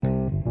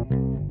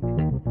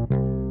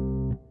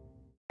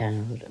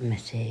channeled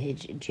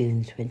message,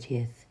 June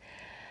 20th.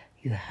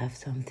 You have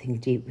something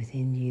deep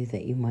within you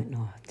that you might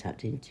not have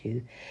tapped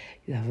into.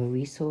 You have a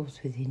resource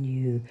within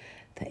you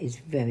that is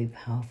very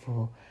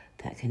powerful,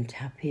 that can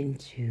tap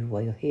into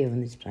while you're here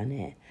on this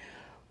planet,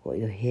 what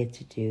you're here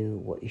to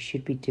do, what you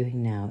should be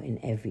doing now in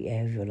every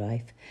area of your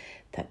life.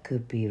 That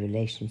could be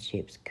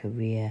relationships,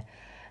 career,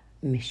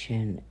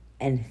 mission,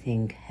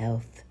 anything,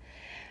 health.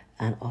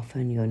 And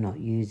often you're not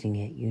using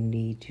it. You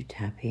need to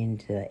tap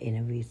into that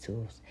inner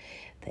resource.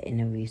 The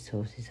inner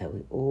resource is that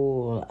we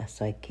all are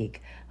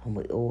psychic and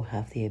we all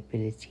have the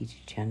ability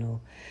to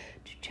channel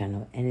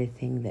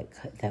anything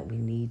that we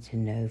need to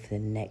know for the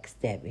next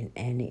step in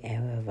any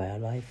area of our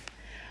life.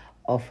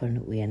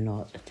 Often we are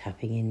not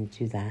tapping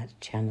into that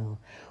channel.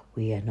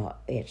 We are not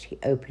actually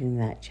opening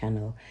that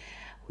channel.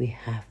 We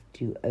have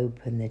to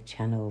open the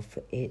channel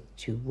for it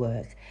to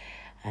work.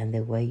 And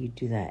the way you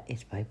do that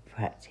is by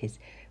practice.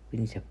 We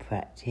need to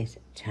practice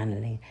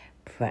channeling,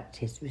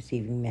 practice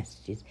receiving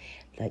messages.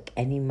 Like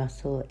any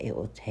muscle, it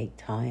will take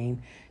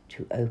time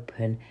to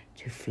open,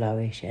 to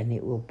flourish, and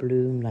it will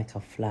bloom like a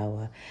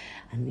flower.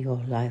 And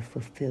your life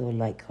will feel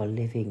like you're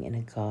living in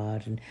a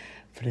garden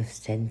full of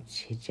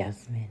scented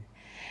jasmine.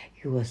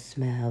 You will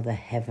smell the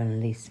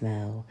heavenly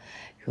smell.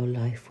 Your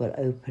life will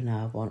open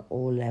up on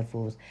all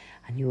levels,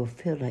 and you will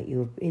feel like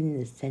you're in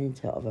the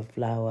center of a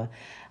flower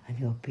and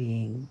you're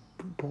being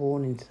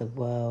born into the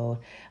world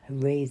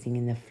and raising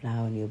in the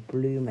flower, and you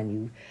bloom and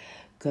you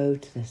go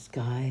to the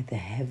sky, the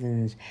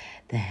heavens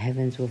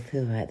will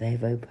feel like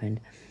they've opened.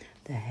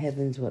 The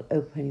heavens will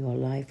open your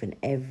life in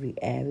every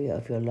area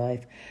of your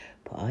life.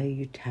 But are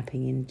you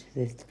tapping into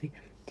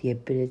the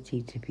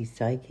ability to be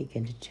psychic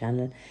and to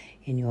channel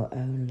in your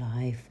own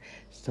life?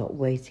 Stop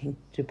waiting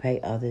to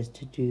pay others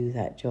to do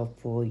that job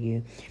for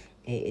you.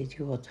 It is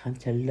your time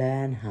to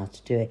learn how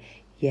to do it.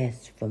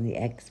 Yes, from the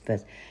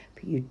experts,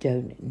 but you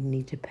don't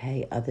need to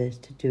pay others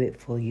to do it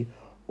for you.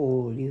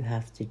 All you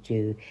have to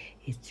do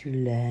is to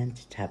learn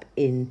to tap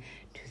in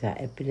to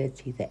that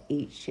ability that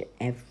each and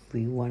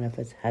every one of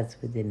us has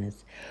within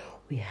us.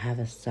 We have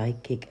a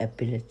psychic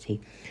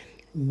ability.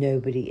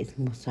 Nobody is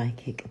more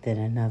psychic than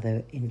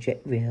another in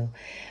real.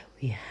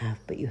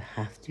 But you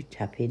have to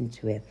tap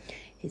into it.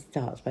 It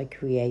starts by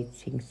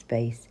creating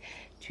space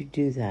to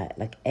do that.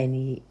 Like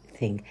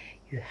anything,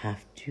 you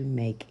have to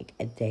make it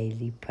a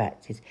daily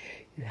practice.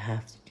 You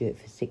have to do it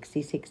for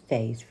 66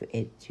 days for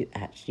it to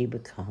actually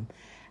become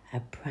a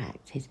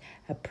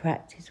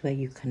practice where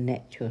you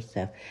connect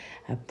yourself,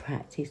 a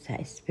practice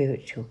that is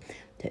spiritual,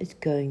 that is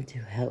going to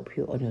help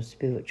you on your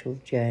spiritual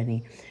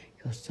journey,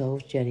 your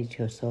soul's journey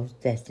to your soul's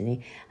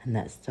destiny. And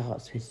that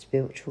starts with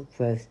spiritual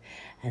growth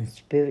and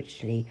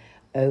spiritually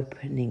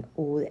opening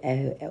all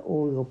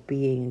your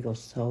being and your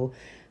soul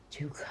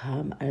to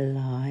come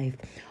alive.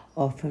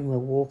 Often we're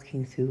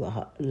walking through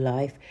our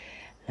life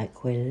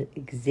like we're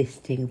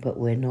existing, but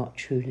we're not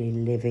truly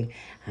living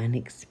and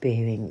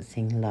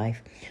experiencing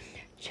life.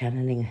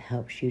 Channeling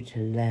helps you to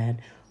learn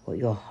what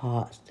your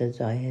heart's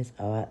desires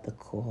are at the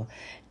core.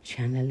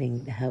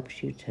 Channeling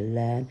helps you to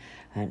learn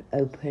and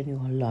open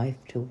your life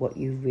to what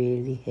you're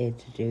really here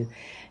to do.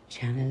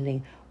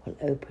 Channeling will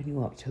open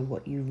you up to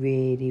what you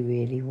really,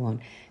 really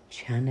want.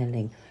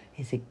 Channeling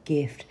is a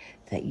gift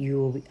that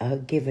you are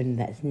given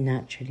that's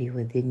naturally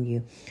within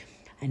you.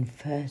 And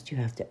first you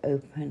have to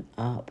open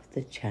up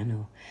the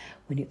channel.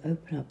 When you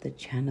open up the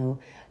channel,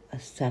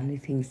 suddenly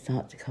things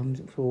start to come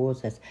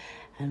towards us,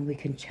 and we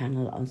can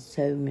channel on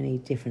so many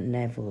different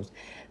levels.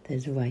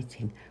 There's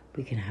writing,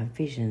 we can have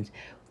visions,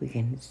 we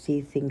can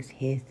see things,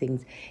 hear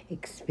things,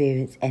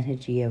 experience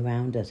energy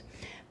around us.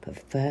 But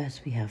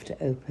first we have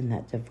to open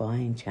that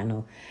divine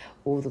channel.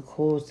 All the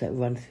cords that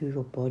run through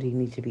your body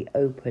need to be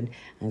opened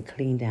and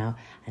cleaned out,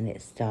 and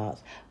it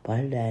starts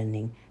by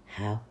learning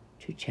how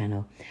to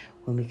channel.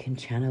 When we can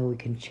channel, we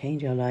can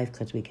change our life,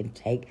 because we can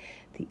take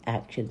the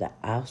action that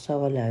our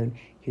soul alone,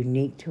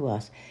 unique to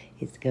us,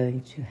 is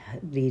going to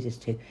lead us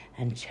to.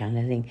 And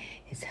channeling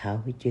is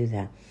how we do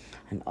that.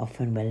 And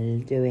often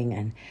we're doing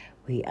and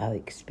we are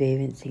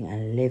experiencing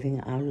and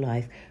living our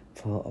life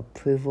for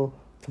approval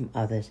from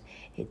others.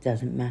 It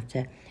doesn't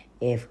matter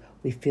if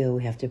we feel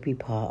we have to be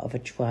part of a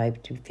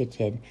tribe to fit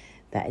in.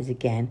 That is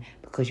again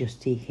because you're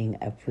seeking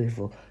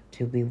approval,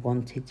 to be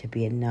wanted, to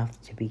be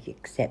enough, to be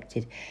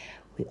accepted.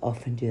 We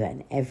often do that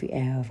in every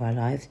area of our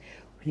lives.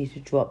 We need to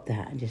drop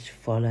that and just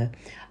follow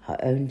our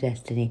own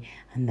destiny.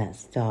 And that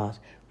starts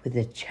with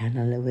the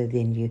channel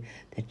within you,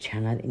 the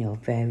channel in your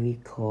very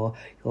core,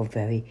 your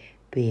very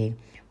being.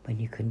 When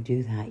you can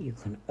do that, you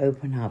can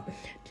open up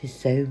to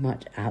so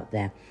much out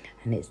there.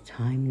 And it's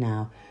time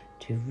now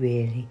to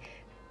really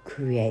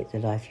create the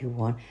life you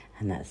want.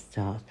 And that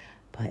starts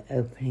by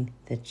opening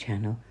the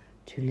channel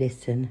to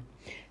listen,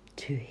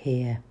 to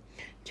hear,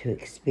 to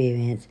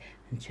experience,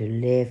 and to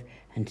live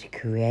and to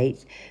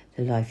create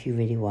the life you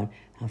really want,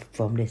 and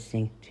from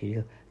listening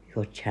to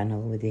your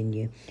channel within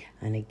you.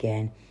 And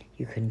again,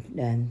 you can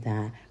learn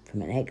that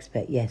from an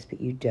expert, yes, but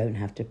you don't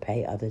have to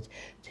pay others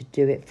to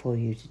do it for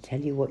you, to tell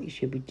you what you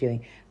should be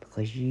doing,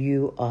 because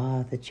you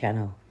are the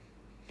channel.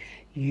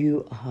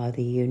 You are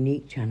the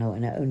unique channel,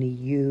 and only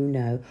you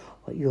know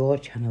what your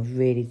channel is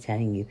really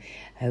telling you.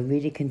 I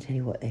really can tell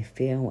you what they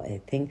feel and what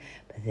they think,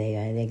 but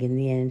in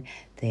the end,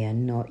 they are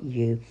not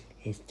you.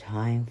 It's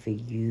time for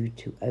you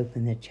to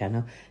open the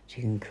channel so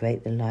you can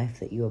create the life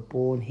that you were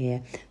born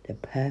here, the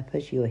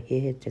purpose you are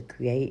here to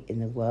create in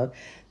the world,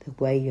 the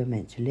way you're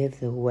meant to live,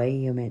 the way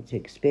you're meant to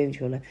experience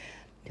your life,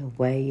 the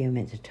way you're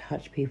meant to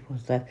touch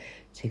people's life,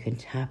 so you can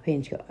tap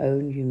into your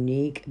own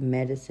unique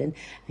medicine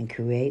and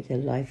create the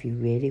life you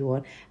really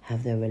want,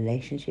 have the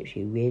relationships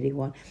you really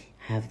want,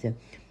 have the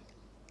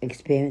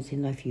experience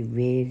in life you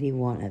really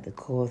want. At the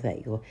core of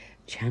that, your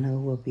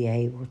channel will be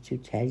able to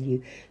tell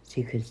you,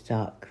 so you can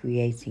start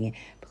creating it.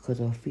 Because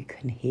if we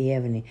can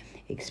hear and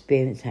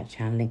experience that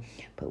channeling,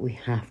 but we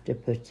have to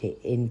put it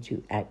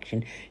into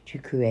action to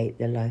create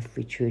the life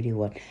we truly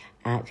want.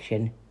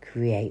 Action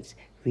creates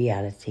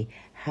reality.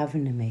 Have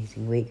an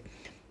amazing week.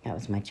 That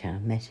was my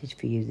channel message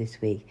for you this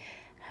week.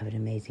 Have an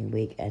amazing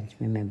week, and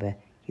remember,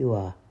 you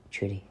are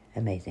truly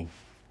amazing.